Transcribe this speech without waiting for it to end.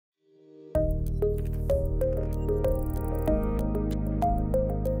Have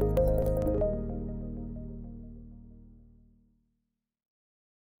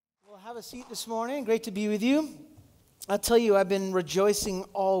a seat this morning. Great to be with you. I'll tell you, I've been rejoicing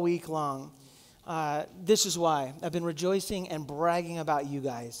all week long. This is why. I've been rejoicing and bragging about you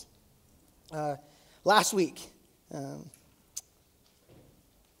guys. Last week,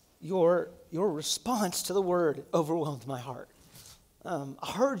 your response to the word overwhelmed my heart.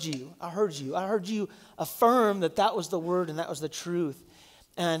 I heard you. I heard you affirm that was the word and that was the truth.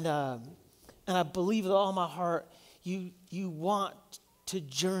 And I believe with all my heart, you want to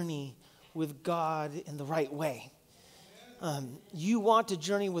journey with God in the right way. You want to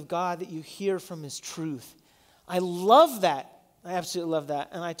journey with God that you hear from His truth. I love that. I absolutely love that.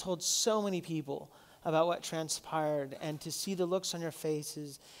 And I told so many people about what transpired, and to see the looks on your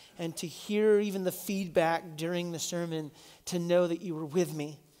faces and to hear even the feedback during the sermon, to know that you were with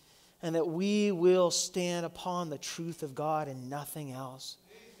me and that we will stand upon the truth of God and nothing else.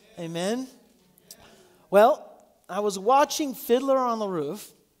 Amen? Well, I was watching Fiddler on the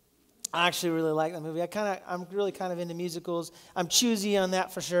Roof. I actually really like that movie. I'm really kind of into musicals. I'm choosy on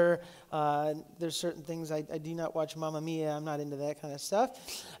that for sure. There's certain things I do not watch. Mamma Mia, I'm not into that kind of stuff.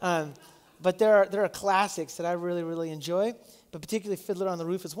 But there are classics that I really, really enjoy. But particularly Fiddler on the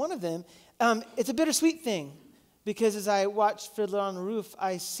Roof is one of them. It's a bittersweet thing, because as I watch Fiddler on the Roof,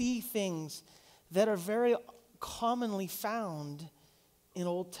 I see things that are very commonly found in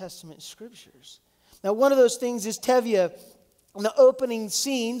Old Testament scriptures. Now, one of those things is Tevye. In the opening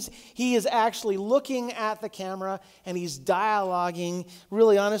scenes, he is actually looking at the camera and he's dialoguing,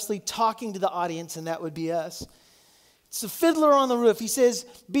 really honestly talking to the audience, and that would be us. It's the Fiddler on the Roof. He says,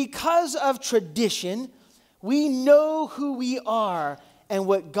 because of tradition, we know who we are and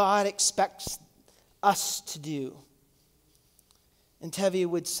what God expects us to do. And Tevye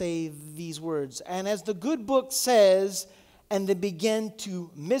would say these words, and as the good book says, and they begin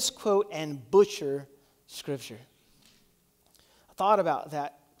to misquote and butcher Scripture. I thought about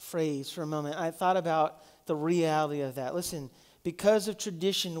that phrase for a moment. I thought about the reality of that. Listen, because of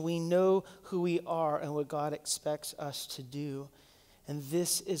tradition, we know who we are and what God expects us to do. And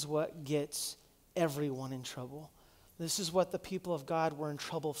this is what gets everyone in trouble. This is what the people of God were in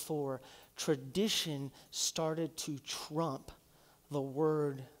trouble for. Tradition started to trump the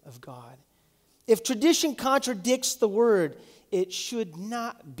Word of God. If tradition contradicts the Word, it should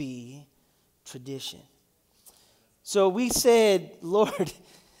not be tradition. So we said, Lord,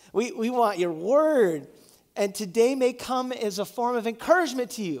 we want your word. And today may come as a form of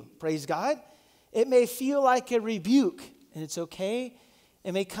encouragement to you. Praise God. It may feel like a rebuke, and it's okay.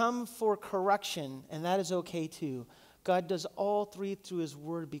 It may come for correction, and that is okay too. God does all three through His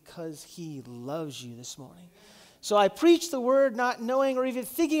word because He loves you this morning. So I preach the word not knowing or even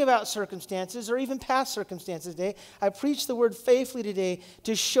thinking about circumstances or even past circumstances today. I preach the word faithfully today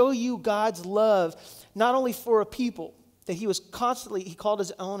to show you God's love, not only for a people that He called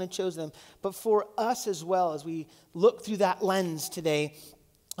His own and chose them, but for us as well, as we look through that lens today,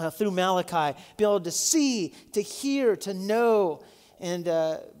 through Malachi, be able to see, to hear, to know, and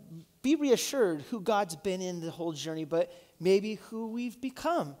be reassured who God's been in the whole journey, but maybe who we've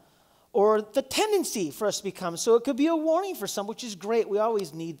become, or the tendency for us to become. So it could be a warning for some, which is great. We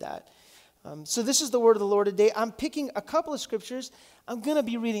always need that. So this is the word of the Lord today. I'm picking a couple of scriptures. I'm going to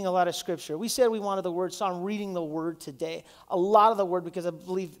be reading a lot of scripture. We said we wanted the word, so I'm reading the word today. A lot of the word, because I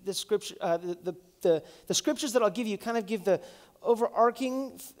believe this scripture, the scriptures that I'll give you kind of give the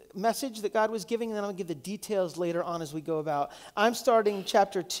overarching message that God was giving, and then I'll give the details later on as we go about. I'm starting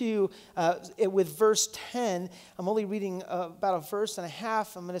chapter 2 with verse 10. I'm only reading about a verse and a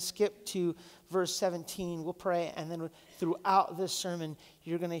half. I'm going to skip to verse 17. We'll pray, and then throughout this sermon,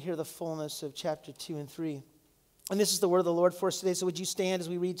 you're going to hear the fullness of chapter 2 and 3. And this is the word of the Lord for us today. So would you stand as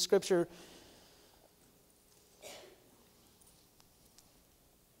we read scripture?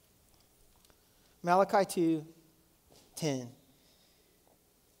 Malachi 2:10.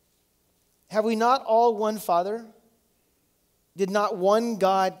 Have we not all one Father? Did not one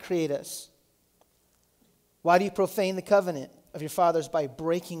God create us? Why do you profane the covenant of your fathers by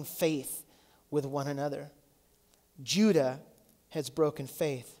breaking faith with one another? Judah has broken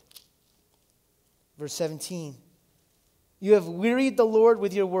faith. Verse 17. You have wearied the Lord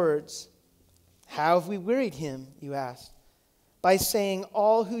with your words. How have we wearied him, you ask? By saying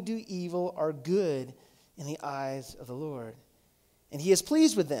all who do evil are good in the eyes of the Lord, and He is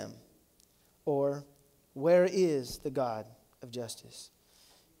pleased with them. Or, where is the God of justice?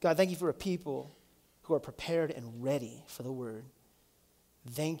 God, thank you for a people who are prepared and ready for the word.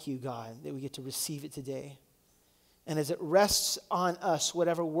 Thank you, God, that we get to receive it today. And as it rests on us,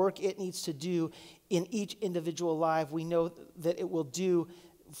 whatever work it needs to do in each individual life, we know that it will do,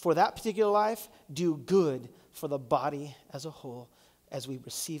 for that particular life, do good for the body as a whole as we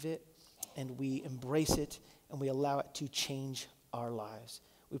receive it and we embrace it and we allow it to change our lives.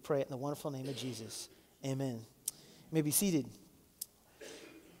 We pray it in the wonderful name of Jesus. Amen. You may be seated.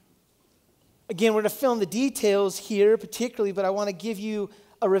 Again, we're going to fill in the details here particularly, but I want to give you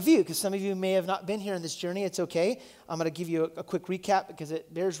a review because some of you may have not been here in this journey. It's okay. I'm going to give you a quick recap because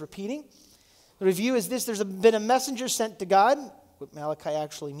it bears repeating. The review is this. There's been a messenger sent to God, what Malachi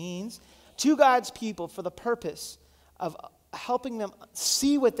actually means, to God's people for the purpose of helping them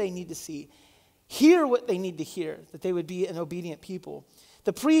see what they need to see, hear what they need to hear, that they would be an obedient people.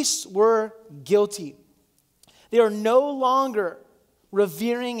 The priests were guilty. They are no longer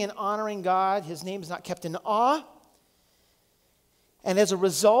revering and honoring God. His name is not kept in awe. And as a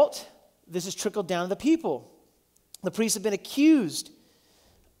result, this has trickled down to the people. The priests have been accused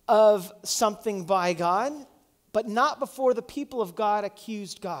of something by God, but not before the people of God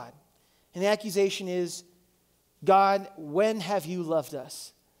accused God. And the accusation is, God, when have you loved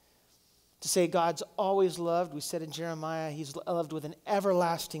us? To say God's always loved, we said in Jeremiah, he's loved with an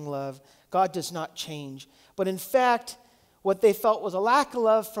everlasting love. God does not change. But in fact, what they felt was a lack of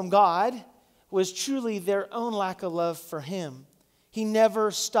love from God was truly their own lack of love for him. He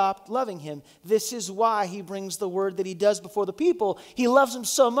never stopped loving him. This is why he brings the word that he does before the people. He loves them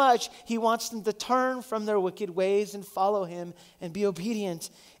so much, he wants them to turn from their wicked ways and follow him and be obedient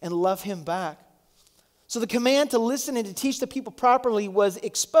and love him back. So the command to listen and to teach the people properly was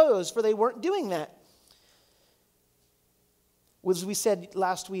exposed, for they weren't doing that. As we said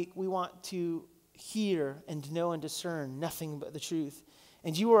last week, we want to hear and know and discern nothing but the truth.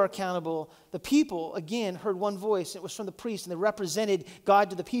 And you are accountable. The people, again, heard one voice. It was from the priests, and they represented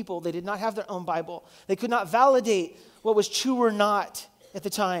God to the people. They did not have their own Bible. They could not validate what was true or not at the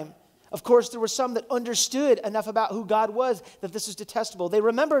time. Of course, there were some that understood enough about who God was that this was detestable. They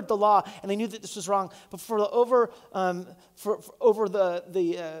remembered the law, and they knew that this was wrong. But for the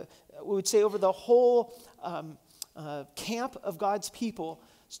whole camp of God's people,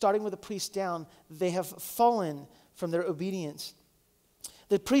 starting with the priests down, they have fallen from their obedience.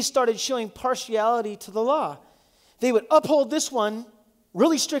 The priests started showing partiality to the law. They would uphold this one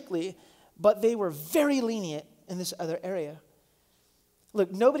really strictly, but they were very lenient in this other area.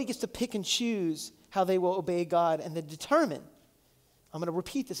 Look, nobody gets to pick and choose how they will obey God and then determine, I'm going to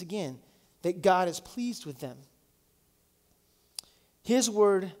repeat this again, that God is pleased with them. His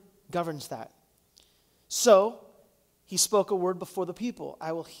word governs that. So, he spoke a word before the people.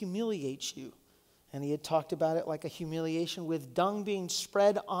 I will humiliate you. And he had talked about it like a humiliation with dung being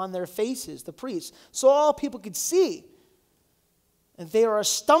spread on their faces, the priests, so all people could see. And they are a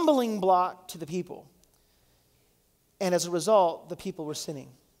stumbling block to the people. And as a result, the people were sinning.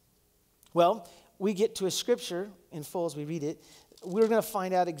 Well, we get to a scripture in full as we read it. We're going to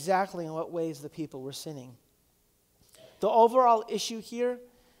find out exactly in what ways the people were sinning. The overall issue here,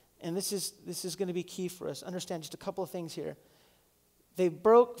 and this is going to be key for us, understand just a couple of things here. They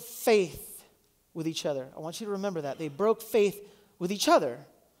broke faith with each other. I want you to remember that. They broke faith with each other,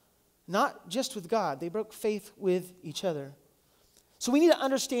 not just with God. They broke faith with each other. So we need to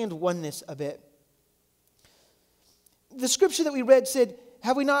understand oneness a bit. The scripture that we read said,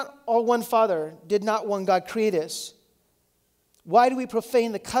 have we not all one Father? Did not one God create us? Why do we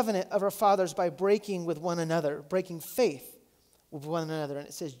profane the covenant of our fathers by breaking with one another, breaking faith with one another? And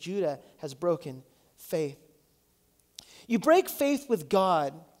it says Judah has broken faith. You break faith with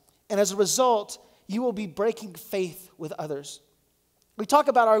God, and as a result, you will be breaking faith with others. We talk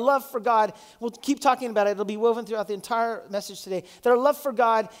about our love for God. We'll keep talking about it. It'll be woven throughout the entire message today. That our love for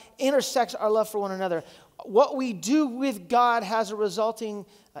God intersects our love for one another. What we do with God has a resulting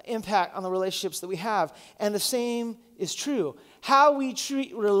impact on the relationships that we have. And the same is true. How we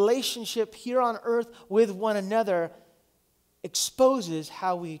treat relationship here on earth with one another exposes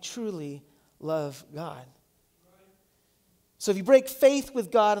how we truly love God. So if you break faith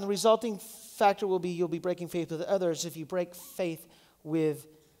with God, and the resulting factor will be you'll be breaking faith with others. If you break faith with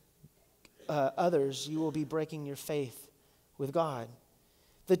others, you will be breaking your faith with God.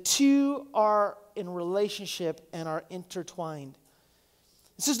 The two are in relationship and are intertwined.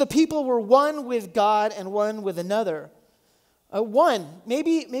 It says the people were one with God and one with another. One,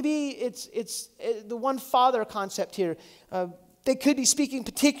 maybe it's the one Father concept here. They could be speaking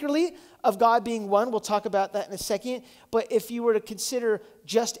particularly of God being one. We'll talk about that in a second. But if you were to consider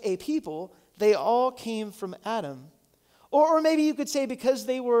just a people, they all came from Adam. Or maybe you could say because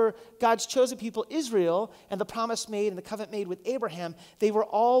they were God's chosen people, Israel, and the promise made and the covenant made with Abraham, they were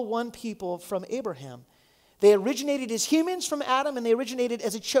all one people from Abraham. They originated as humans from Adam, and they originated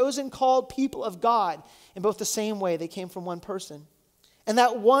as a chosen, called people of God in both the same way. They came from one person. And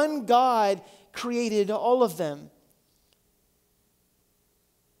that one God created all of them.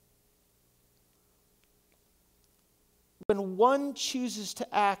 When one chooses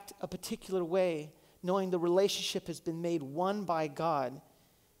to act a particular way, knowing the relationship has been made one by God,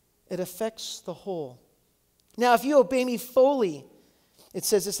 it affects the whole. Now, if you obey me fully, it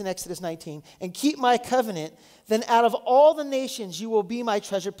says this in Exodus 19, and keep my covenant, then out of all the nations you will be my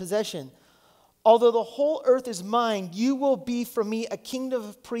treasured possession. Although the whole earth is mine, you will be for me a kingdom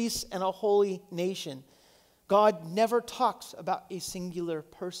of priests and a holy nation. God never talks about a singular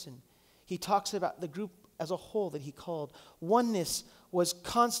person. He talks about the group as a whole that he called. Oneness was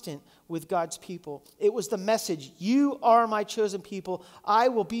constant with God's people. It was the message, you are my chosen people. I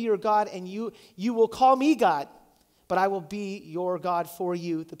will be your God, and you will call me God. But I will be your God for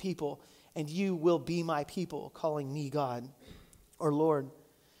you, the people, and you will be my people, calling me God or Lord.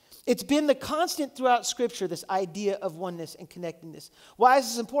 It's been the constant throughout Scripture, this idea of oneness and connectedness. Why is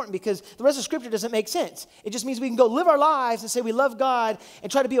this important? Because the rest of Scripture doesn't make sense. It just means we can go live our lives and say we love God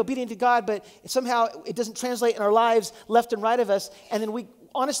and try to be obedient to God, but somehow it doesn't translate in our lives left and right of us, and then we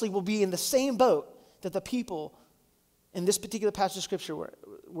honestly will be in the same boat that the people in this particular passage of Scripture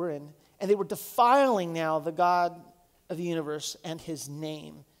were in. And they were defiling now the God of the universe and his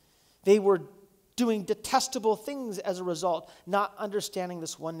name. They were doing detestable things as a result, not understanding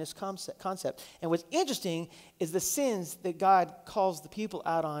this oneness concept. And what's interesting is the sins that God calls the people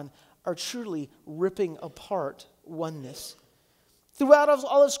out on are truly ripping apart oneness. Throughout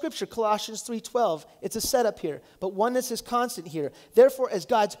all of Scripture, Colossians 3:12, it's a setup here, but oneness is constant here. Therefore, as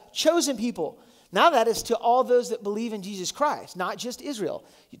God's chosen people, now that is to all those that believe in Jesus Christ, not just Israel.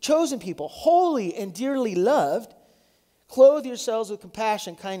 Chosen people, holy and dearly loved, clothe yourselves with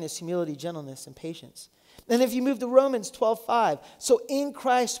compassion, kindness, humility, gentleness, and patience. And if you move to Romans 12:5, so in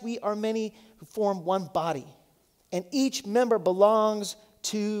Christ we are many who form one body, and each member belongs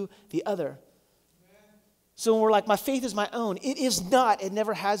to the other. So when we're like, my faith is my own, it is not, it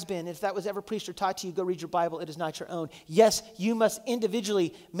never has been. If that was ever preached or taught to you, go read your Bible, it is not your own. Yes, you must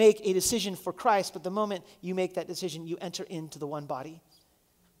individually make a decision for Christ, but the moment you make that decision, you enter into the one body.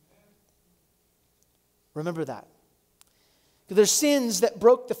 Remember that. There's sins that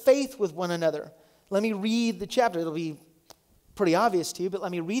broke the faith with one another. Let me read the chapter. It'll be pretty obvious to you, but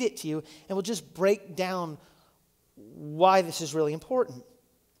let me read it to you, and we'll just break down why this is really important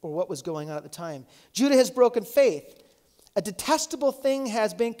or what was going on at the time. Judah has broken faith. A detestable thing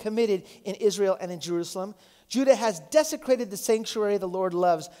has been committed in Israel and in Jerusalem. Judah has desecrated the sanctuary the Lord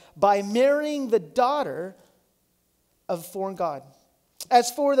loves by marrying the daughter of a foreign god.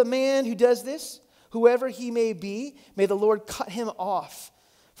 As for the man who does this, whoever he may be, may the Lord cut him off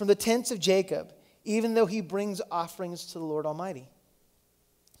from the tents of Jacob, even though he brings offerings to the Lord Almighty.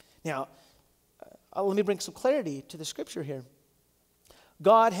 Now, let me bring some clarity to the Scripture here.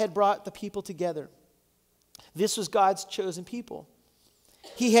 God had brought the people together. This was God's chosen people.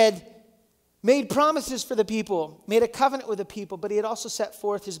 He had made promises for the people, made a covenant with the people, but he had also set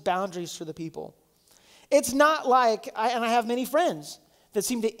forth his boundaries for the people. It's not like, and I have many friends that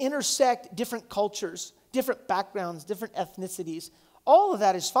seem to intersect different cultures, different backgrounds, different ethnicities. All of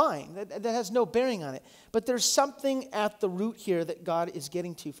that is fine. That has no bearing on it. But there's something at the root here that God is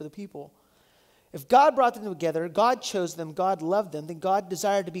getting to for the people. If God brought them together, God chose them, God loved them, then God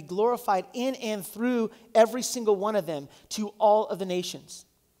desired to be glorified in and through every single one of them to all of the nations.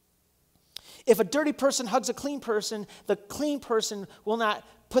 If a dirty person hugs a clean person, the clean person will not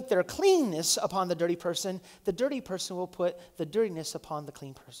put their cleanness upon the dirty person. The dirty person will put the dirtiness upon the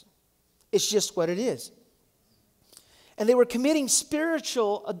clean person. It's just what it is. And they were committing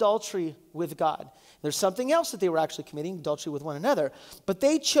spiritual adultery with God. There's something else that they were actually committing, adultery with one another. But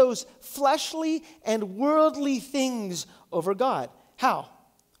they chose fleshly and worldly things over God. How?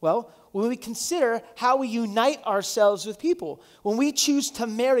 Well, when we consider how we unite ourselves with people. When we choose to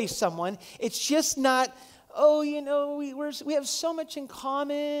marry someone, it's just not, oh, you know, we have so much in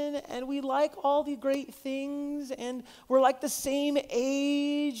common, and we like all the great things, and we're like the same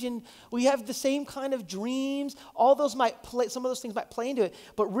age, and we have the same kind of dreams. All those might play, some of those things might play into it.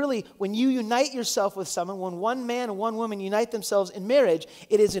 But really, when you unite yourself with someone, when one man and one woman unite themselves in marriage,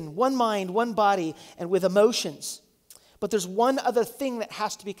 it is in one mind, one body, and with emotions. But there's one other thing that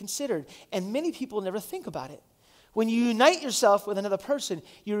has to be considered, and many people never think about it. When you unite yourself with another person,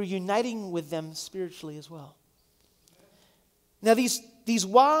 you're uniting with them spiritually as well. Now, these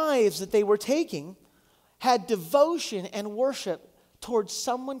wives that they were taking had devotion and worship towards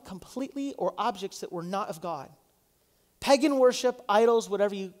someone completely or objects that were not of God. pagan worship, idols,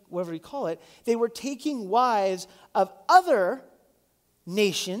 whatever you call it. They were taking wives of other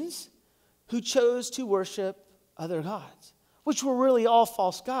nations who chose to worship other gods, which were really all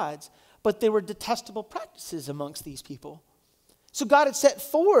false gods, but they were detestable practices amongst these people. So God had set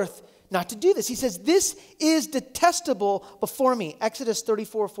forth not to do this. He says, this is detestable before me. Exodus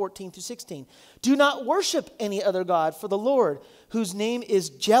 34:14-16. Do not worship any other god, for the Lord, whose name is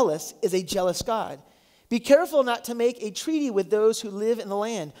jealous, is a jealous God. Be careful not to make a treaty with those who live in the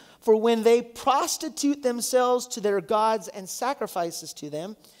land, for when they prostitute themselves to their gods and sacrifices to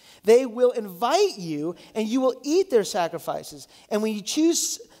them, they will invite you, and you will eat their sacrifices. And when you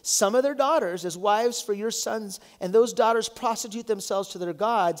choose some of their daughters as wives for your sons, and those daughters prostitute themselves to their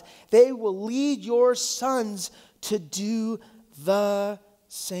gods, they will lead your sons to do the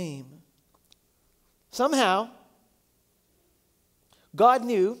same. Somehow, God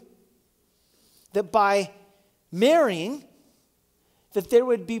knew that by marrying, that there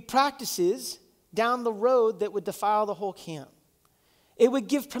would be practices down the road that would defile the whole camp. It would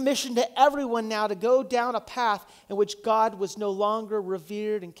give permission to everyone now to go down a path in which God was no longer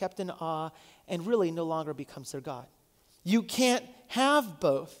revered and kept in awe and really no longer becomes their God. You can't have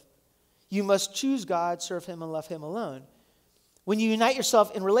both. You must choose God, serve him, and love him alone. When you unite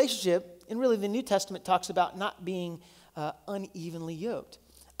yourself in relationship, and really the New Testament talks about not being unevenly yoked.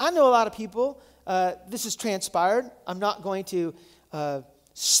 I know a lot of people, this has transpired. I'm not going to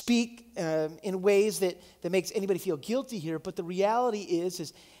speak in ways that makes anybody feel guilty here, but the reality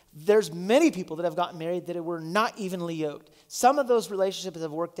is there's many people that have gotten married that were not evenly yoked. Some of those relationships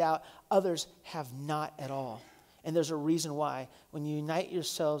have worked out, others have not at all. And there's a reason why. When you unite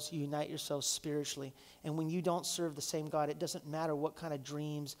yourselves spiritually. And when you don't serve the same God, it doesn't matter what kind of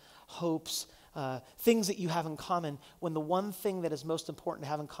dreams, hopes, things that you have in common. When the one thing that is most important to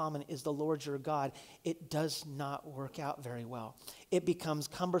have in common is the Lord your God, it does not work out very well. It becomes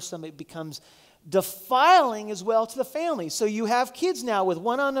cumbersome. It becomes defiling as well to the family. So you have kids now with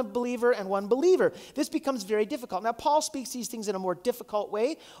one unbeliever and one believer. This becomes very difficult. Now, Paul speaks these things in a more difficult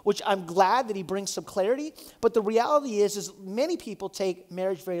way, which I'm glad that he brings some clarity. But the reality is many people take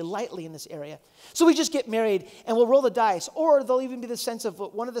marriage very lightly in this area. So we just get married and we'll roll the dice. Or there'll even be the sense of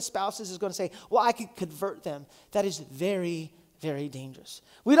one of the spouses is going to say, well, I could convert them. That is very, very dangerous.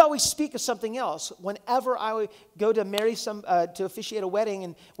 We'd always speak of something else. Whenever I would go to marry to officiate a wedding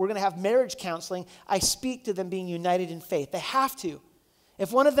and we're going to have marriage counseling, I speak to them being united in faith. They have to.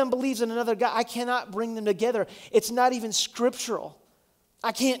 If one of them believes in another God, I cannot bring them together. It's not even scriptural.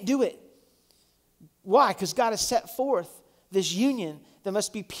 I can't do it. Why? Because God has set forth this union that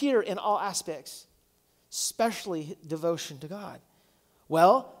must be pure in all aspects, especially devotion to God.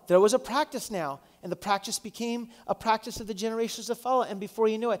 Well, there was a practice now, and the practice became a practice of the generations that follow. And before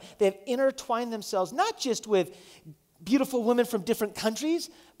you know it, they have intertwined themselves, not just with beautiful women from different countries,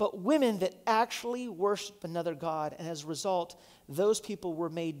 but women that actually worship another God. And as a result, those people were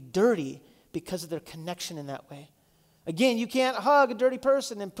made dirty because of their connection in that way. Again, you can't hug a dirty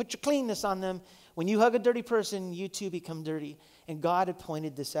person and put your cleanness on them. When you hug a dirty person, you too become dirty. And God had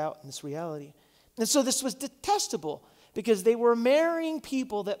pointed this out in this reality. And so this was detestable, because they were marrying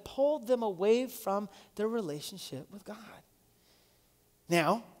people that pulled them away from their relationship with God.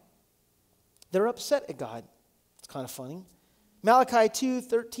 Now, they're upset at God. It's kind of funny. Malachi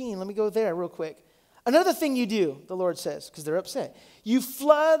 2:13, let me go there real quick. Another thing you do, the Lord says, because they're upset. You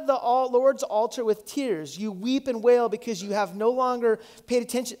flood the Lord's altar with tears. You weep and wail because you have no longer paid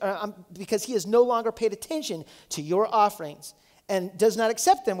attention, because he has no longer paid attention to your offerings and does not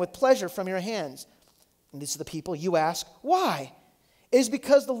accept them with pleasure from your hands. And these are the people. You ask, why? It is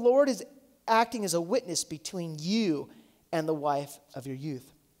because the Lord is acting as a witness between you and the wife of your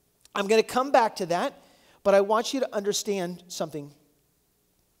youth. I'm going to come back to that, but I want you to understand something.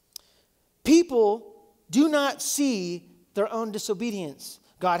 People do not see their own disobedience.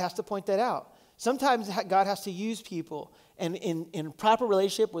 God has to point that out. Sometimes God has to use people, and in proper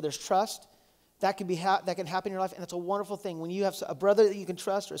relationship where there's trust, that can happen in your life, and it's a wonderful thing. When you have a brother that you can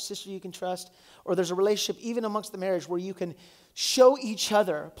trust or a sister you can trust, or there's a relationship even amongst the marriage where you can show each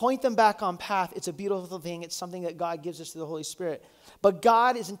other, point them back on path, it's a beautiful thing. It's something that God gives us through the Holy Spirit. But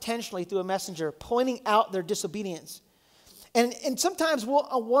God is intentionally, through a messenger, pointing out their disobedience. And sometimes we'll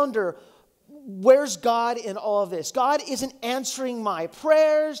wonder, where's God in all of this? God isn't answering my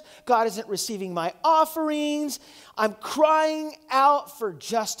prayers. God isn't receiving my offerings. I'm crying out for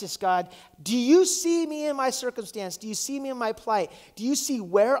justice, God. Do you see me in my circumstance? Do you see me in my plight? Do you see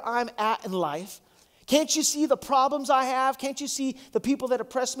where I'm at in life? Can't you see the problems I have? Can't you see the people that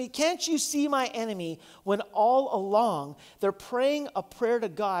oppress me? Can't you see my enemy? When all along they're praying a prayer to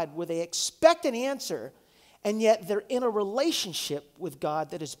God where they expect an answer, And yet they're in a relationship with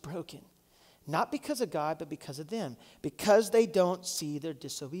God that is broken. Not because of God, but because of them. Because they don't see their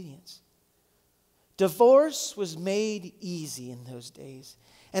disobedience. Divorce was made easy in those days.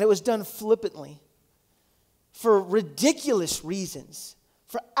 And it was done flippantly. For ridiculous reasons.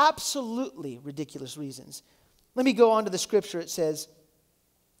 For absolutely ridiculous reasons. Let me go on to the scripture. It says,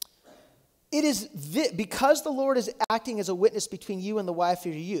 it is because the Lord is acting as a witness between you and the wife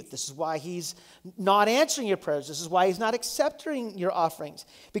of your youth. This is why he's not answering your prayers. This is why he's not accepting your offerings.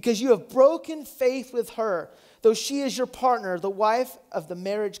 Because you have broken faith with her, though she is your partner, the wife of the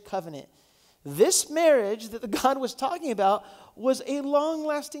marriage covenant. This marriage that God was talking about was a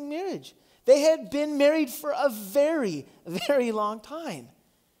long-lasting marriage. They had been married for a very, very long time.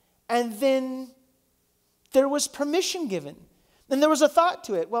 And then there was permission given. And there was a thought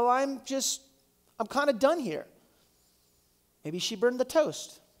to it. Well, I'm kind of done here. Maybe she burned the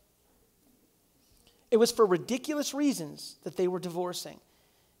toast. It was for ridiculous reasons that they were divorcing.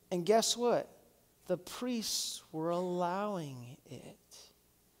 And guess what? The priests were allowing it.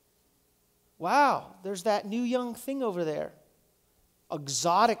 Wow, there's that new young thing over there.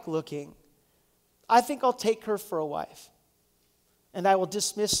 Exotic looking. I think I'll take her for a wife. And I will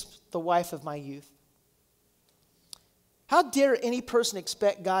dismiss the wife of my youth. How dare any person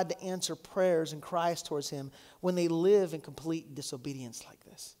expect God to answer prayers and cries towards him when they live in complete disobedience like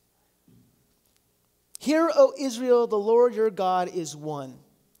this? Hear, O Israel, the Lord your God is one.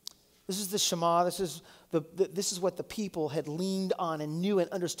 This is the Shema. This is what the people had leaned on and knew and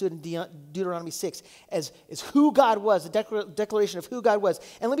understood in Deuteronomy 6 as who God was, the declaration of who God was.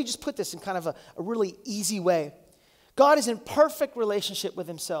 And let me just put this in kind of a really easy way. God is in perfect relationship with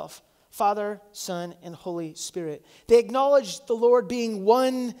himself. Father, Son, and Holy Spirit. They acknowledge the Lord being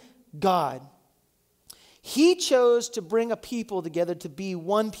one God. He chose to bring a people together to be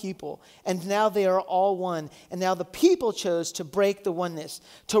one people, and now they are all one. And now the people chose to break the oneness,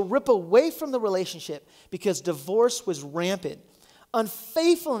 to rip away from the relationship because divorce was rampant.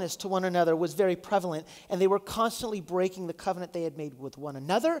 Unfaithfulness to one another was very prevalent, and they were constantly breaking the covenant they had made with one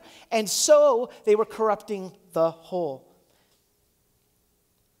another, and so they were corrupting the whole.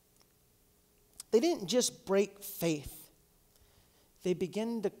 They didn't just break faith. They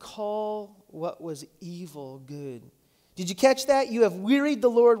began to call what was evil good. Did you catch that? You have wearied the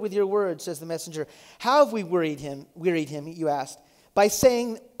Lord with your words, says the messenger. How have we wearied him, you asked? By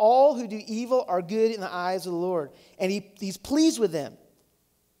saying all who do evil are good in the eyes of the Lord. And he's pleased with them.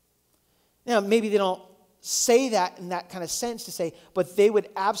 Now, maybe they don't say that in that kind of sense to say, but they would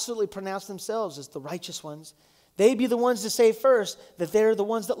absolutely pronounce themselves as the righteous ones. They'd be the ones to say first that they're the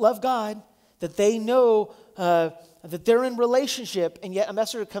ones that love God. That they know that they're in relationship, and yet a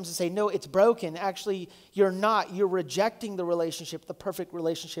messenger comes and say, no, it's broken. Actually, you're not. You're rejecting the relationship, the perfect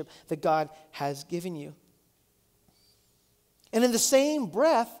relationship that God has given you. And in the same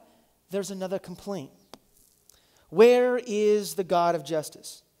breath, there's another complaint. Where is the God of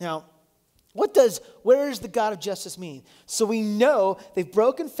justice? Now, where does the God of justice mean? So we know they've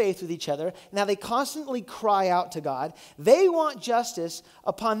broken faith with each other. Now they constantly cry out to God. They want justice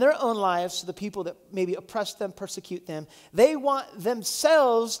upon their own lives to the people that maybe oppress them, persecute them. They want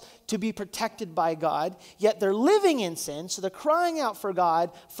themselves to be protected by God, yet they're living in sin, so they're crying out for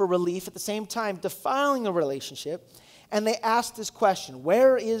God for relief, at the same time defiling a relationship. And they ask this question,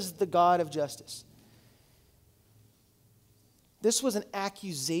 where is the God of justice? This was an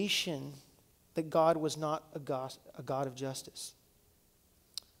accusation that God was not a God of justice.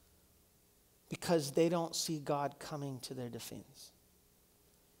 Because they don't see God coming to their defense.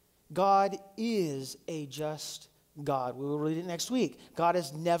 God is a just God. We will read it next week. God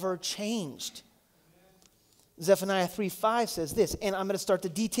has never changed. Zephaniah 3:5 says this, and I'm going to start to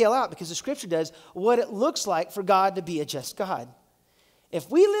detail out, because the scripture does, what it looks like for God to be a just God. If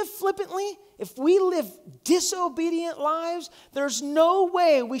we live flippantly, if we live disobedient lives, there's no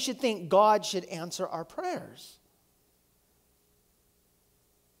way we should think God should answer our prayers.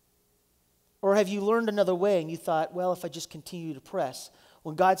 Or have you learned another way and you thought, well, if I just continue to press,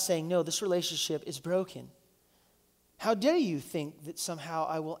 when God's saying, no, this relationship is broken. How dare you think that somehow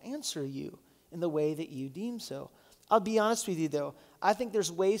I will answer you in the way that you deem so? I'll be honest with you, though. I think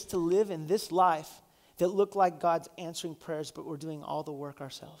there's ways to live in this life that look like God's answering prayers, but we're doing all the work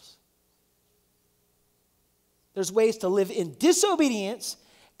ourselves. There's ways to live in disobedience,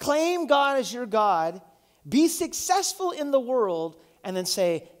 claim God as your God, be successful in the world, and then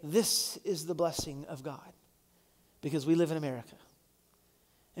say, this is the blessing of God. Because we live in America.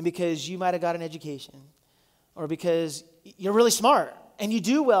 And because you might have got an education. Or because you're really smart, and you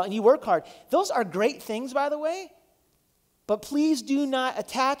do well, and you work hard. Those are great things, by the way. But please do not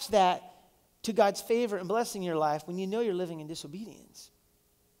attach that to God's favor and blessing in your life when you know you're living in disobedience.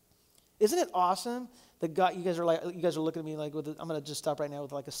 Isn't it awesome that God, you guys are looking at me like, I'm going to just stop right now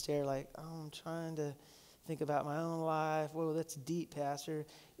with like a stare like, oh, I'm trying to think about my own life. Whoa, that's deep, Pastor.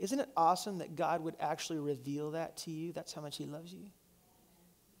 Isn't it awesome that God would actually reveal that to you? That's how much he loves you.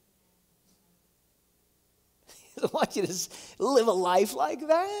 He doesn't want you to live a life like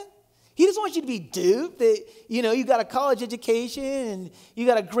that. He doesn't want you to be duped that, you got a college education and you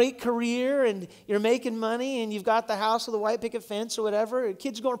got a great career and you're making money and you've got the house with a white picket fence or whatever. Your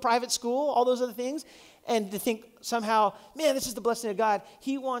kids are going to private school, all those other things. And to think somehow, man, this is the blessing of God.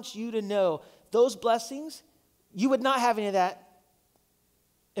 He wants you to know those blessings, you would not have any of that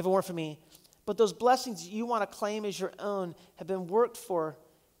if it weren't for me. But those blessings you want to claim as your own have been worked for,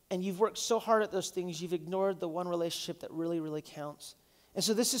 and you've worked so hard at those things, you've ignored the one relationship that really, really counts. And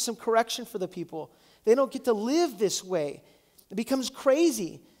so this is some correction for the people. They don't get to live this way. It becomes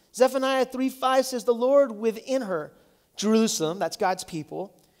crazy. Zephaniah 3:5 says, the Lord within her, Jerusalem, that's God's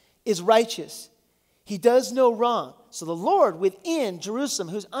people, is righteous. He does no wrong. So the Lord within Jerusalem,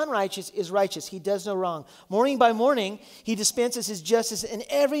 who's unrighteous, is righteous. He does no wrong. Morning by morning, he dispenses his justice, and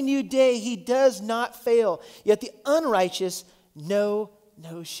every new day he does not fail. Yet the unrighteous know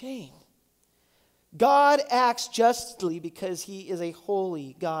no shame. God acts justly because he is a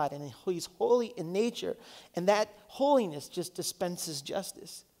holy God, and he's holy in nature, and that holiness just dispenses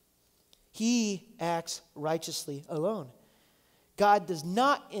justice. He acts righteously alone. God does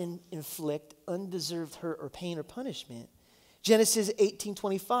not inflict undeserved hurt or pain or punishment. Genesis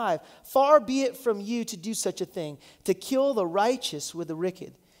 18:25, far be it from you to do such a thing, to kill the righteous with the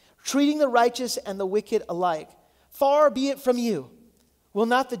wicked, treating the righteous and the wicked alike. Far be it from you. Will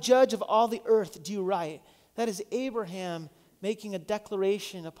not the judge of all the earth do right? That is Abraham making a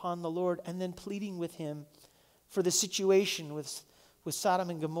declaration upon the Lord and then pleading with him for the situation with Sodom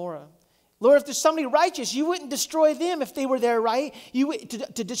and Gomorrah. Lord, if there's somebody righteous, you wouldn't destroy them if they were there, right?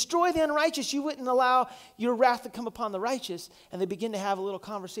 To destroy the unrighteous, you wouldn't allow your wrath to come upon the righteous. And they begin to have a little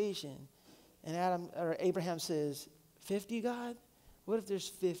conversation. And Abraham says, 50, God? What if there's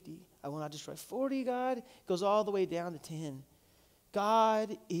 50? I will not destroy 40, God? It goes all the way down to 10.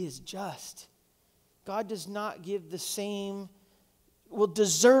 God is just. God does not give the same,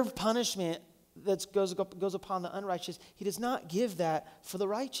 deserved punishment that goes upon the unrighteous. He does not give that for the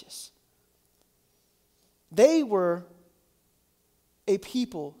righteous. They were a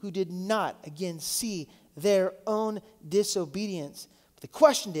people who did not, again, see their own disobedience. But they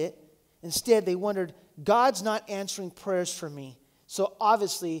questioned it. Instead, they wondered, God's not answering prayers for me. So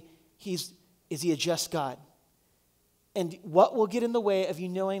obviously, is he a just God? And what will get in the way of you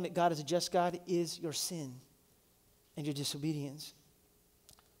knowing that God is a just God is your sin and your disobedience.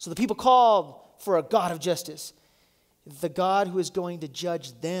 So the people called for a God of justice, the God who is going to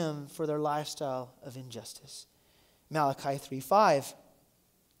judge them for their lifestyle of injustice. Malachi 3:5.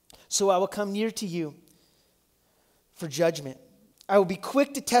 So I will come near to you for judgment. I will be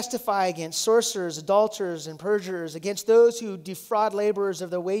quick to testify against sorcerers, adulterers, and perjurers, against those who defraud laborers of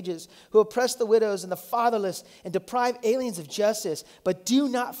their wages, who oppress the widows and the fatherless, and deprive aliens of justice. But do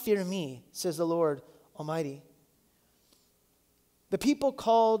not fear me, says the Lord Almighty. The people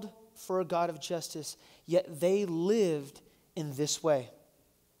called for a God of justice, yet they lived in this way.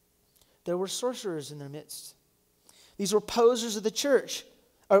 There were sorcerers in their midst. These were posers of the church,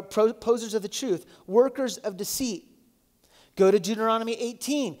 or posers of the truth, workers of deceit. Go to Deuteronomy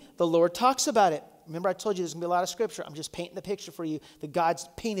 18. The Lord talks about it. Remember, I told you there's going to be a lot of scripture. I'm just painting the picture for you that God's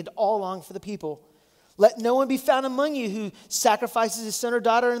painted all along for the people. Let no one be found among you who sacrifices his son or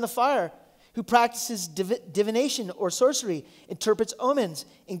daughter in the fire, who practices divination or sorcery, interprets omens,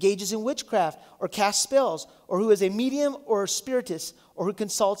 engages in witchcraft, or casts spells, or who is a medium or a spiritist, or who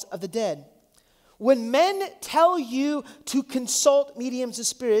consults of the dead. When men tell you to consult mediums and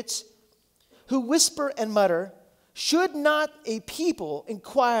spirits who whisper and mutter, should not a people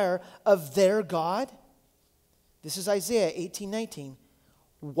inquire of their God? This is Isaiah 18:19.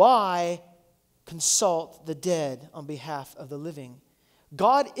 Why consult the dead on behalf of the living?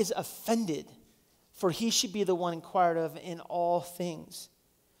 God is offended, for he should be the one inquired of in all things.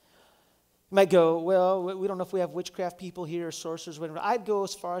 You might go, well, we don't know if we have witchcraft people here or sorcerers, whatever. I'd go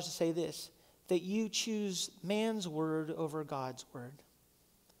as far as to say this, that you choose man's word over God's word.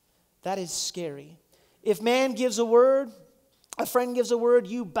 That is scary. If man gives a word, a friend gives a word,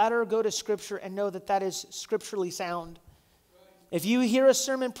 you better go to Scripture and know that that is scripturally sound. If you hear a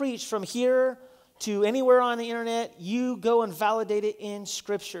sermon preached from here to anywhere on the internet, you go and validate it in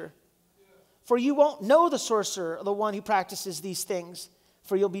Scripture. For you won't know the sorcerer, the one who practices these things,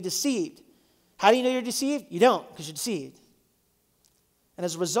 for you'll be deceived. How do you know you're deceived? You don't, because you're deceived. And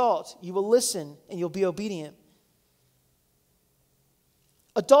as a result, you will listen and you'll be obedient.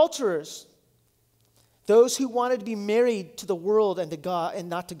 Adulterers, those who wanted to be married to the world and to God and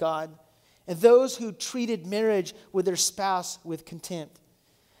not to God, and those who treated marriage with their spouse with contempt.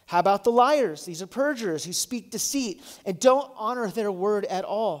 How about the liars? These are perjurers who speak deceit and don't honor their word at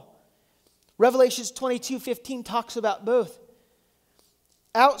all. Revelations 22:15 talks about both.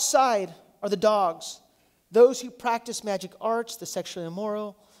 Outside are the dogs, those who practice magic arts, the sexually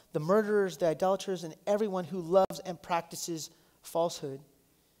immoral, the murderers, the idolaters, and everyone who loves and practices falsehood.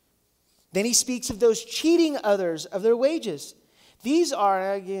 Then he speaks of those cheating others of their wages. These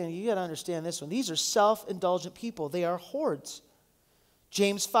are, again, you got to understand this one. These are self-indulgent people. They are hordes.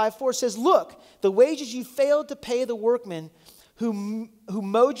 James 5:4 says, look, the wages you failed to pay the workmen who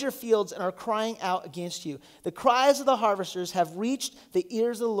mowed your fields and are crying out against you. The cries of the harvesters have reached the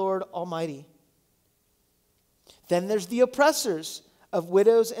ears of the Lord Almighty. Then there's the oppressors of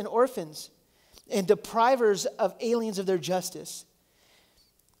widows and orphans and deprivers of aliens of their justice.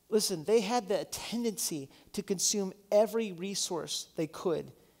 Listen, they had the tendency to consume every resource they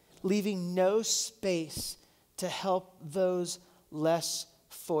could, leaving no space to help those less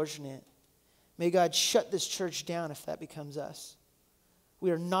fortunate. May God shut this church down if that becomes us.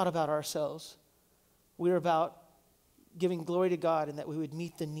 We are not about ourselves. We are about giving glory to God and that we would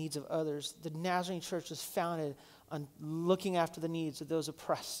meet the needs of others. The Nazarene church was founded on looking after the needs of those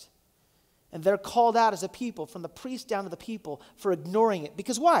oppressed. And they're called out as a people, from the priest down to the people, for ignoring it.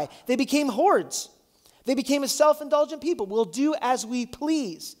 Because why? They became hordes. They became a self-indulgent people. We'll do as we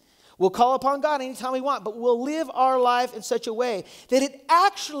please. We'll call upon God anytime we want, but we'll live our life in such a way that it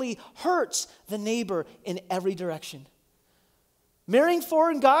actually hurts the neighbor in every direction. Marrying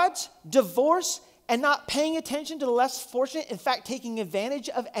foreign gods, divorce, and not paying attention to the less fortunate, in fact, taking advantage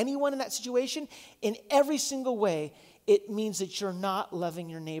of anyone in that situation in every single way, it means that you're not loving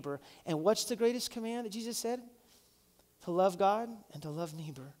your neighbor. And what's the greatest command that Jesus said? To love God and to love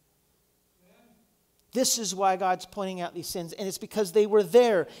neighbor. Amen. This is why God's pointing out these sins, and it's because they were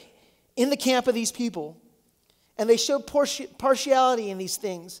there in the camp of these people. And they showed partiality in these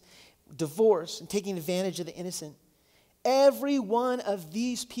things, divorce and taking advantage of the innocent. Every one of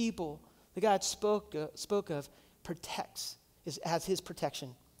these people that God spoke of protects, has his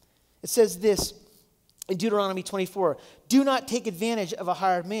protection. It says this in Deuteronomy 24, do not take advantage of a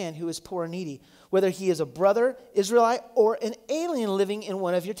hired man who is poor and needy, whether he is a brother, Israelite, or an alien living in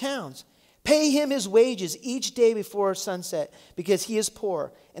one of your towns. Pay him his wages each day before sunset, because he is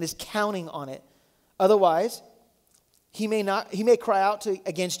poor and is counting on it. Otherwise, he may cry out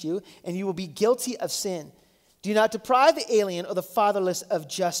against you, and you will be guilty of sin. Do not deprive the alien or the fatherless of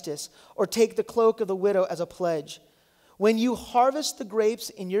justice, or take the cloak of the widow as a pledge. When you harvest the grapes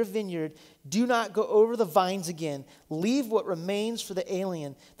in your vineyard, do not go over the vines again. Leave what remains for the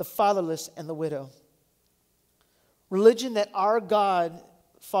alien, the fatherless, and the widow. Religion that our God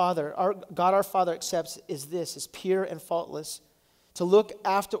our Father accepts is pure and faultless. To look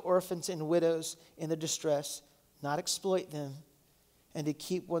after orphans and widows in their distress, not exploit them, and to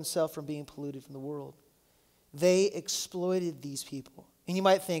keep oneself from being polluted from the world. They exploited these people. And you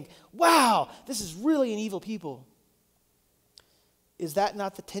might think, wow, this is really an evil people. Is that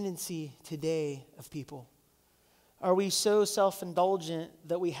not the tendency today of people? Are we so self-indulgent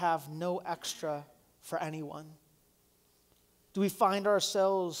that we have no extra for anyone? Do we find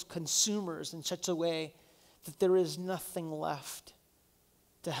ourselves consumers in such a way that there is nothing left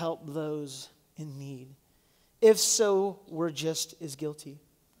to help those in need? If so, we're just as guilty.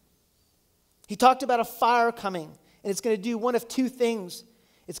 He talked about a fire coming, and it's going to do one of two things.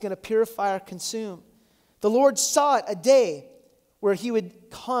 It's going to purify or consume. The Lord saw it a day where he would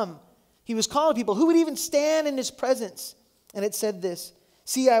come. He was calling people who would even stand in his presence. And it said this,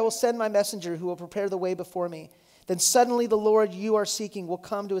 see, I will send my messenger who will prepare the way before me. Then suddenly the Lord you are seeking will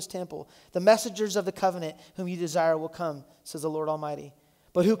come to his temple. The messengers of the covenant whom you desire will come, says the Lord Almighty.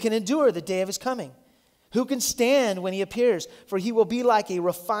 But who can endure the day of his coming? Who can stand when he appears? For he will be like a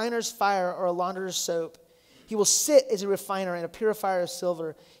refiner's fire or a launderer's soap. He will sit as a refiner and a purifier of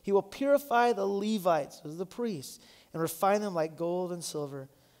silver. He will purify the Levites, the priests, and refine them like gold and silver.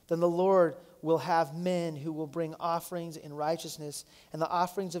 Then the Lord will have men who will bring offerings in righteousness, and the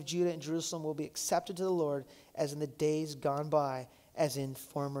offerings of Judah and Jerusalem will be accepted to the Lord as in the days gone by, as in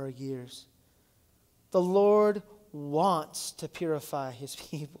former years. The Lord wants to purify his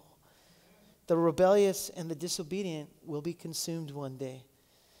people. The rebellious and the disobedient will be consumed one day.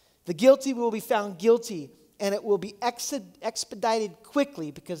 The guilty will be found guilty, and it will be expedited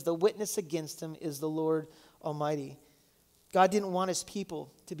quickly because the witness against them is the Lord Almighty. God didn't want his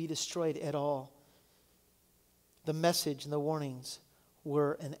people to be destroyed at all. The message and the warnings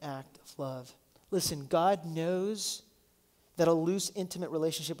were an act of love. Listen, God knows that a loose, intimate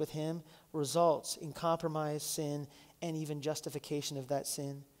relationship with him results in compromise, sin, and even justification of that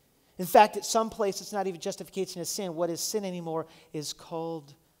sin. In fact, at some place, it's not even justification of sin. What is sin anymore is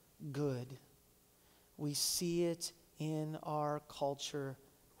called good. We see it in our culture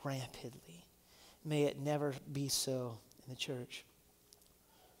rampantly. May it never be so in the church.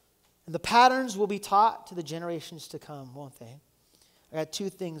 And the patterns will be taught to the generations to come, won't they? I got two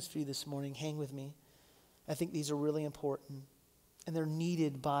things for you this morning. Hang with me. I think these are really important, and they're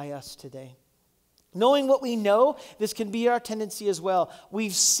needed by us today. Knowing what we know, this can be our tendency as well.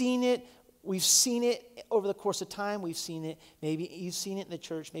 We've seen it over the course of time. We've seen it. Maybe you've seen it in the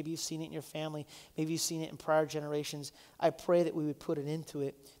church. Maybe you've seen it in your family. Maybe you've seen it in prior generations. I pray that we would put an end to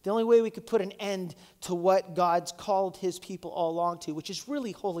it. The only way we could put an end to what God's called his people all along to, which is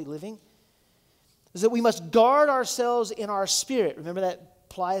really holy living, is that we must guard ourselves in our spirit. Remember, that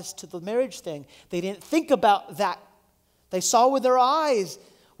applies to the marriage thing. They didn't think about that. They saw with their eyes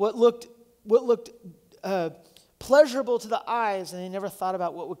what looked pleasurable to the eyes, and they never thought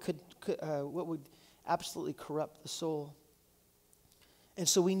about what would absolutely corrupt the soul. And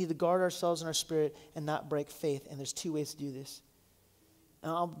so we need to guard ourselves in our spirit and not break faith. And there's two ways to do this.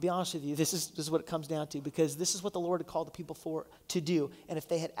 And I'll be honest with you, this is what it comes down to, because this is what the Lord had called the people to do. And if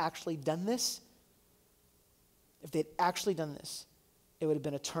they had actually done this, it would have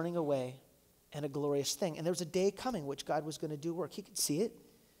been a turning away and a glorious thing. And there was a day coming which God was going to do work. He could see it,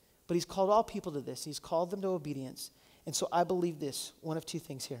 but he's called all people to this. He's called them to obedience. And so I believe this, one of two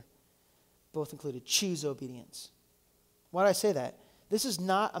things here, both included. Choose obedience. Why do I say that? This is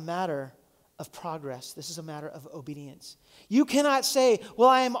not a matter of progress. This is a matter of obedience. You cannot say, well,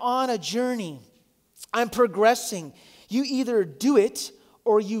 I am on a journey. I'm progressing. You either do it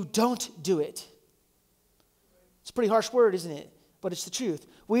or you don't do it. It's a pretty harsh word, isn't it? But it's the truth.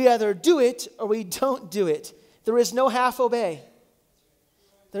 We either do it or we don't do it. There is no half obey.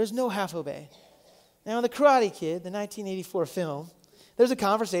 There is no half obey. Now, in The Karate Kid, the 1984 film, there's a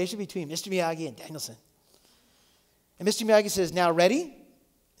conversation between Mr. Miyagi and Daniel-san. And Mr. Miyagi says, now ready?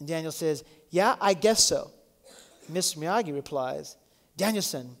 And Daniel says, yeah, I guess so. And Mr. Miyagi replies,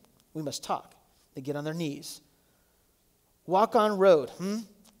 Daniel-san, we must talk. They get on their knees. Walk on road.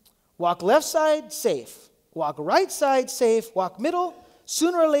 Walk left side, safe. Walk right side, safe. Walk middle.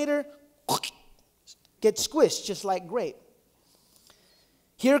 Sooner or later, get squished just like grape.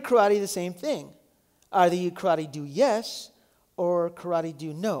 Here, karate, the same thing. Either you karate do yes or karate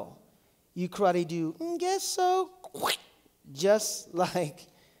do no. You karate do guess so, just like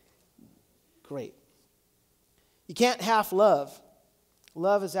grape. You can't half love.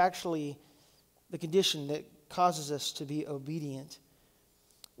 Love is actually the condition that causes us to be obedient.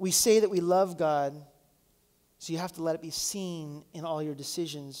 We say that we love God, so you have to let it be seen in all your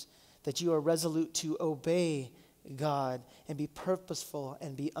decisions that you are resolute to obey God and be purposeful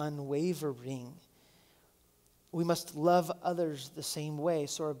and be unwavering. We must love others the same way.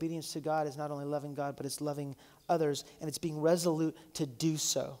 So our obedience to God is not only loving God, but it's loving others, and it's being resolute to do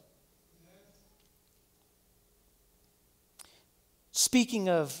so. Speaking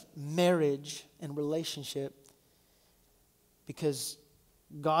of marriage and relationship, because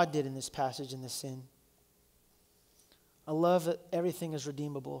God did in this passage in this sin, I love that everything is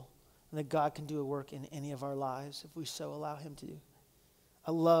redeemable and that God can do a work in any of our lives if we so allow him to.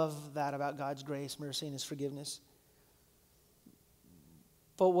 I love that about God's grace, mercy, and his forgiveness.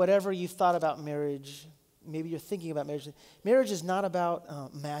 But whatever you've thought about marriage, maybe you're thinking about marriage. Marriage is not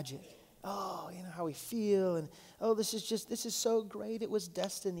about magic. Oh, you know how we feel, and oh, this is so great. It was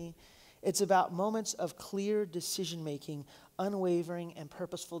destiny. It's about moments of clear decision-making, unwavering and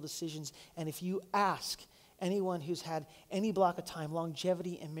purposeful decisions. And if you ask anyone who's had any block of time,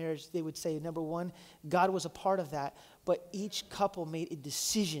 longevity in marriage, they would say, number one, God was a part of that, but each couple made a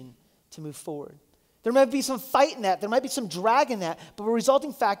decision to move forward. There might be some fight in that. There might be some drag in that, but the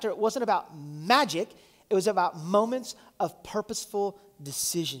resulting factor, it wasn't about magic. It was about moments of purposeful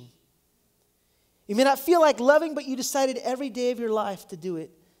decision. You may not feel like loving, but you decided every day of your life to do it.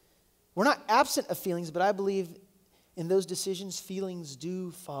 We're not absent of feelings, but I believe in those decisions, feelings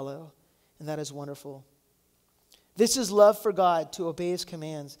do follow, and that is wonderful. This is love for God, to obey his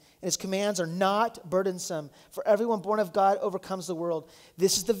commands. And his commands are not burdensome. For everyone born of God overcomes the world.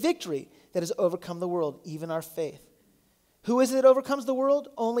 This is the victory that has overcome the world, even our faith. Who is it that overcomes the world?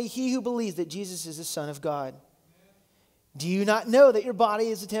 Only he who believes that Jesus is the Son of God. Do you not know that your body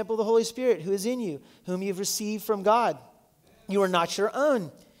is the temple of the Holy Spirit who is in you, whom you have received from God? You are not your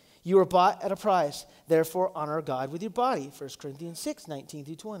own. You were bought at a price. Therefore, honor God with your body. 1 Corinthians 6, 19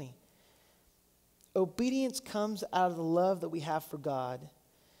 through 20. Obedience comes out of the love that we have for God.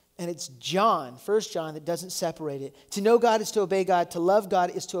 And it's John, 1 John, that doesn't separate it. To know God is to obey God. To love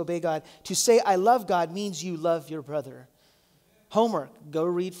God is to obey God. To say I love God means you love your brother. Homework, go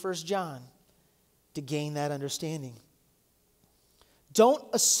read 1 John to gain that understanding. Don't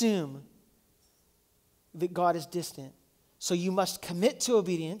assume that God is distant. So you must commit to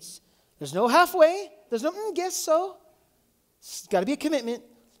obedience. There's no halfway. There's no, guess so. It's got to be a commitment.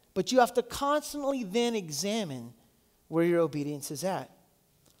 But you have to constantly then examine where your obedience is at.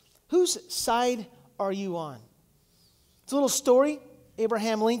 Whose side are you on? It's a little story.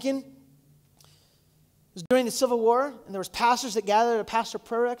 Abraham Lincoln. It was during the Civil War, and there was pastors that gathered at a pastor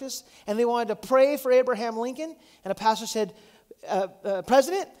prayer breakfast, and they wanted to pray for Abraham Lincoln. And a pastor said,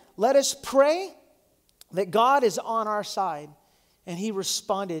 President, let us pray that God is on our side. And he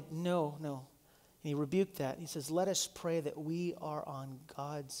responded, no. And he rebuked that. He says, let us pray that we are on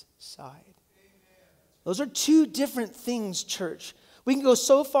God's side. Amen. Those are two different things, church. We can go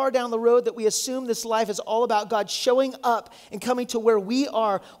so far down the road that we assume this life is all about God showing up and coming to where we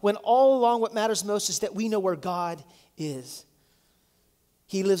are, when all along what matters most is that we know where God is.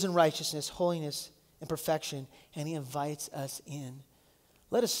 He lives in righteousness, holiness, and perfection, and he invites us in.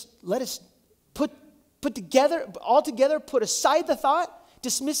 Let us put aside the thought,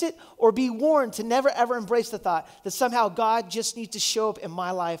 dismiss it, or be warned to never ever embrace the thought that somehow God just needs to show up in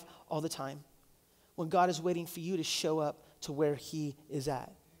my life all the time, when God is waiting for you to show up to where he is at.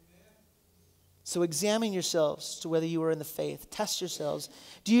 Amen. So examine yourselves to whether you are in the faith. Test yourselves.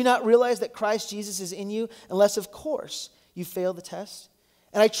 Do you not realize that Christ Jesus is in you, unless, of course, you fail the test?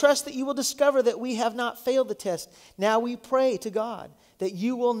 And I trust that you will discover that we have not failed the test. Now we pray to God that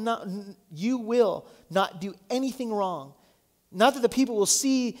you will not do anything wrong. Not that the people will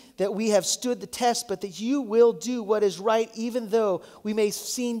see that we have stood the test, but that you will do what is right, even though we may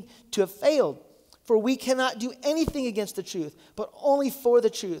seem to have failed. For we cannot do anything against the truth, but only for the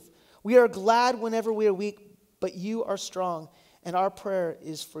truth. We are glad whenever we are weak, but you are strong, and our prayer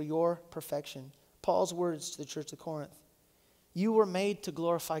is for your perfection. Paul's words to the church of Corinth. You were made to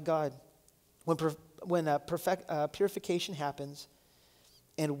glorify God. When purification happens,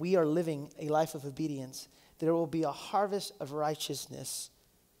 and we are living a life of obedience, there will be a harvest of righteousness,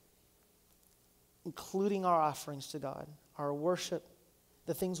 including our offerings to God, our worship,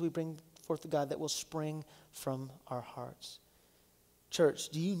 the things we bring forth to God that will spring from our hearts. Church,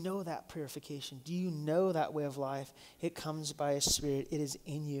 do you know that purification? Do you know that way of life? It comes by His Spirit. It is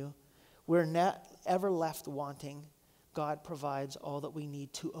in you. We're not ever left wanting. God provides all that we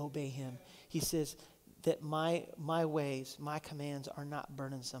need to obey Him. He says that my ways, my commands are not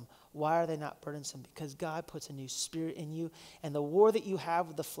burdensome. Why are they not burdensome? Because God puts a new spirit in you, and the war that you have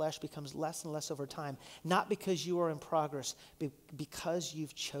with the flesh becomes less and less over time. Not because you are in progress, but because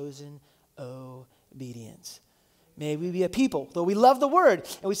you've chosen obedience. May we be a people, though we love the word,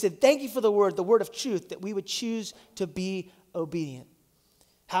 and we said, thank you for the word of truth, that we would choose to be obedient.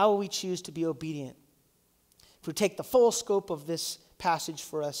 How will we choose to be obedient? If we take the full scope of this passage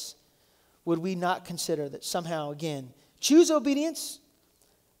for us, would we not consider that somehow, again, choose obedience,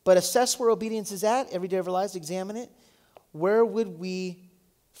 but assess where obedience is at every day of our lives, examine it? Where would we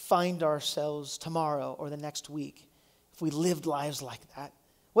find ourselves tomorrow or the next week if we lived lives like that?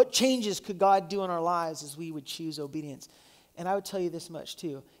 What changes could God do in our lives as we would choose obedience? And I would tell you this much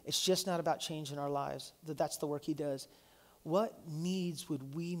too. It's just not about changing our lives. That's the work He does. What needs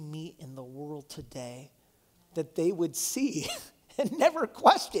would we meet in the world today that they would see and never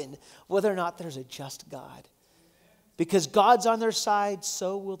question whether or not there's a just God? Because God's on their side,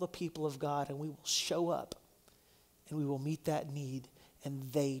 so will the people of God, and we will show up and we will meet that need, and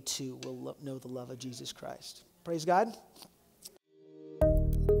they too will know the love of Jesus Christ. Praise God.